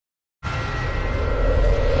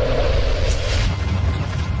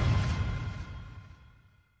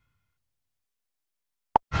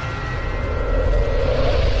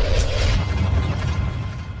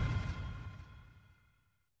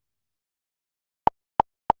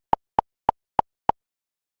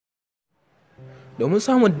Domin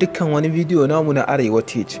samun dukkan wani bidiyo namu na Arewa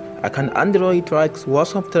Teach akan Android tracks,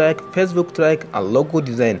 WhatsApp track, Facebook track and logo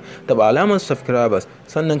design, taɓa alamar subscribers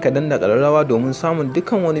sannan ka danna ƙararrawa domin samun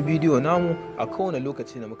dukkan wani bidiyo namu a kowane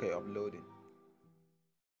lokaci da muka yi uploading.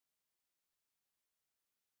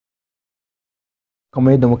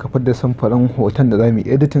 Kamar yadda muka fidda samfarin hoton da zamu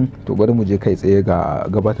yi editing, to bari mu je kai tsaye ga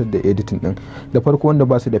gabatar da editing din. Da farko wanda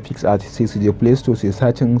ba su da PixArt sai su je Play Store sai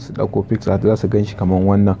searching su dauko PixArt, za su ganshi kaman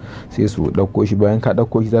wannan sai su dauko shi. Bayan ka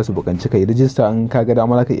dauko shi za su buƙanci kai register, in ka ga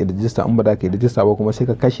dama ka yi register, in ba da ka yi register ba kuma sai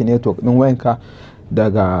ka kashe network din wayanka,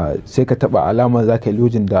 daga sai ka taba alama za ka yi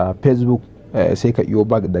login da Facebook, sai ka iyo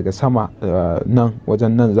back daga sama nan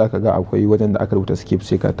wajen nan zaka ga akwai wajen da aka rubuta skip,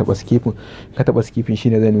 sai ka taba skipping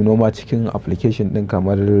shine zai nuno ma cikin application din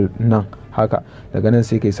kamar nan haka. Daga nan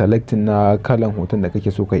sai kai selecting na kalan hoton da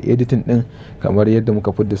kake so kai editing din, kamar yadda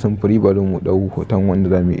muka fidda samfuri. Bari mu dau hoton wanda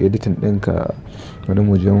zamu yi editing din ka, bari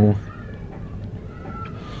mu je mu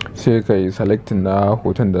sai kai selecting na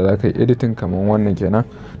hoton da zaka yi editing kamar wannan kenan,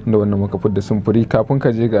 da wannan muka fidda samfuri. Kafin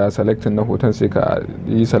ka je ga selecting na hoton sai ka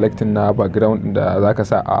yi selecting na background da zaka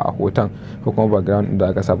sa a hoton ko kuma background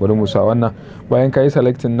da zaka sa. Bari mu sa wannan. Bayan ka yi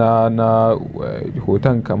selecting na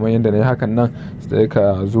hoton kamar yadda na yi hakan nan, sai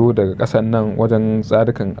ka zo daga kasan nan wajen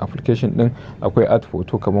tsarukan application din akwai add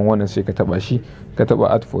photo kamar wannan, sai ka taba shi. Ka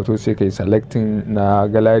taba add photo sai ka yi selecting na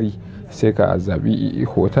gallery, sai ka zabi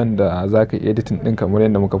hoton da zaka yi editing din kamar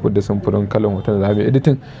yadda muka fidda samfurin kalan hoton da zamu yi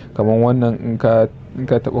editing kamar wannan. In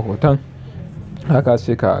ka taba hoton haka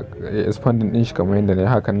sai ka expanding din shi kamar yadda ne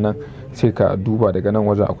hakan nan, sai ka duba daga nan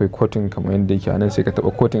wajen akwai cutting kamar yadda yake anan, sai ka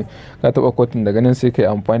taba cutting. Ka taba cutting daga nan sai ka yi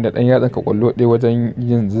amfani da dan yatsan ka kwallo ɗaya wajen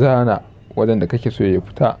yin zana wajen da kake so ya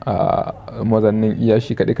fita a mazannin iya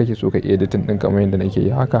shi kadai kake so ka editing din kamar yadda nake yi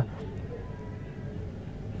haka.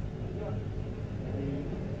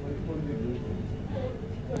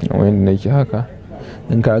 Kamar yadda nake haka.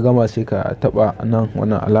 In ka gama sai ka taba nan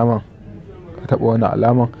wannan alaman, ka taba wannan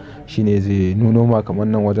alaman shine zai nuno ma kamar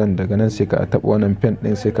nan wajen. Daga nan sai ka taba wannan pen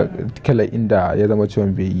din, sai ka kala inda ya zama cewa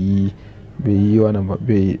bai yi wannan ba,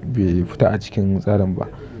 bai fita a cikin tsarin ba,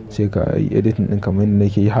 sai ka yi editing din kamar yadda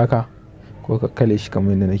nake yi haka, ko ka kale shi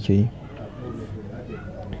kamar yadda nake yi.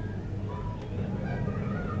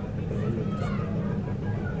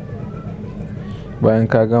 Bayan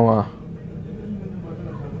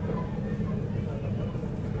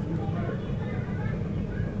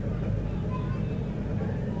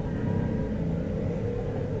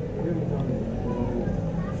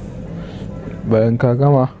ka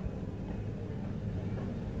gama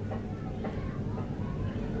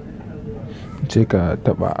sai ka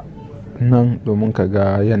taba nan domin ka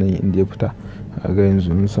ga yanayin inda ya fita. Ga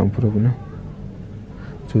yanzu mun san problem,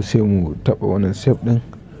 to sai mu taba wannan save din.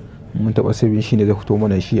 Mun taba save shine zai fito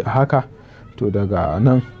mana shi a haka. To daga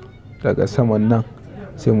nan, daga saman nan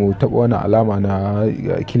sai mu taba wannan alama na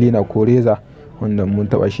cleaner ko reza, wanda mun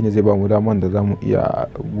taba shine zai ba mu daman da zamu iya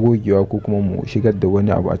gogewa ko kuma mu shigar da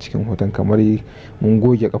wani abu a cikin hoton. Kamar mun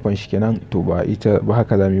goge kafan shi kenan, to ba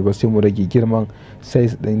haka zamu yi ba, sai mu rage girman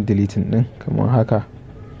size din deleting din kamar haka.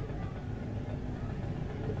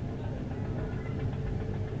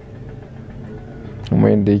 Kuma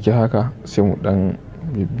yadda yake haka sai mu dan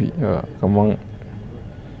bibbi kamar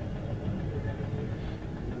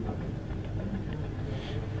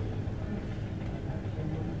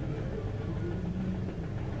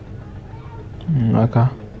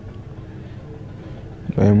haka.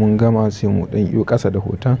 Bayan mun gama sai mu dan iyo kasa da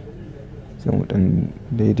hoton, sai mu dan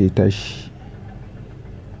daidaita shi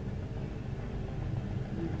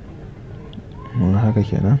mun haka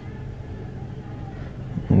kenan.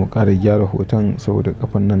 Mu ƙara gyara hoton saboda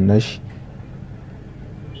kafan nan nashi,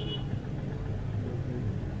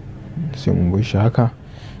 sai mu bar shi haka.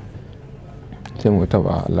 Sai mu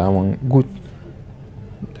taba alaman good.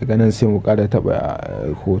 Daga nan sai mu ƙara taba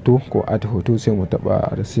hoto ko add hoto, sai mu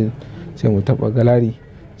taba receive, sai mu taba gallery,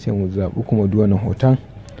 sai mu zabi kuma duwannan hoton.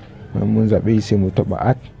 Bayan mun zabe sai mu taba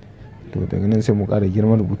add. To daga nan sai mu ƙara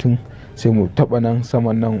girman rubutun, sai mu taba nan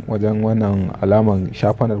saman nan wajen wannan alaman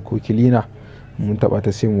shafanar ko cleaner. Mun taba ta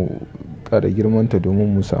sai mu ƙara girmanta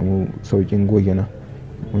domin mu samu saukin goge nan.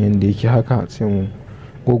 Yanda yake haka sai mu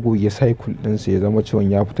gogoge cycle din sa ya zama cewa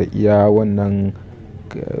ya fita iya wannan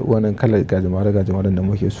kalar gajimaren da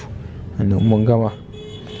muke so. Annan mun gama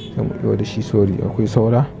sai mu yi da shi. Sorry, akwai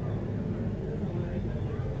saura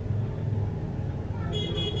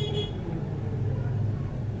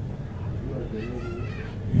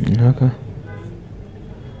haka.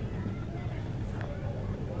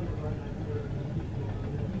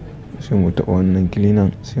 Sai mu taɓa wannan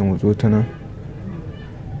cleaner, sai mu zo ta nan,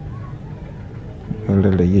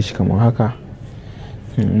 rarrage shi kamar haka.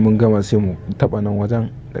 mun gama sai mu taba nan wajen,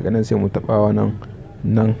 daga nan sai mu taba wannan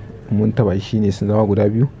nan, mun taba shi ne sun zama guda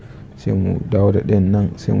biyu, sai mu dawo da ɗayan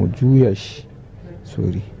nan sai mu juya shi,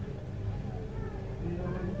 sorry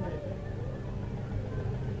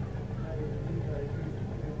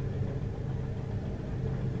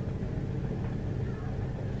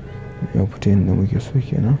ya fita yadda muke so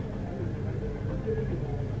kenan.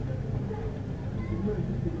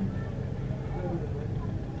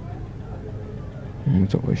 Mu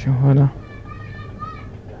taɓa shahada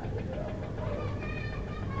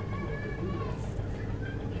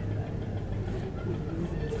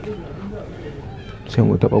sai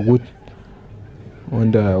mu taɓa good,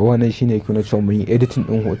 wanda wannan shine ke na cewa mun yi editing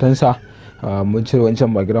din hotonsa. Mun cire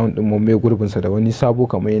wancan background din mun mai gurbinsa da wani sabo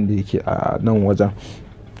kamar yadda yake a nan wajen.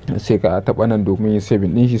 Sai ka taɓa nan domin yin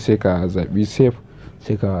saving din shi, sai ka zaɓi save,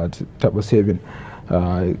 sai ka taɓa saving.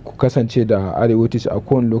 Ku kasance da ANDRIOD a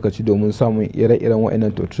kowane lokaci domin samun ire-iren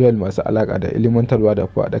waɗannan tutorial masu alaƙa da ilimantarwa da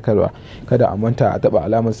faɗakarwa. Kada a manta a taɓa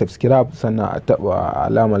alamar subscribe, sannan a taɓa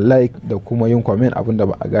alamar like da kuma yin comment abinda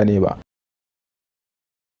ba a gane ba.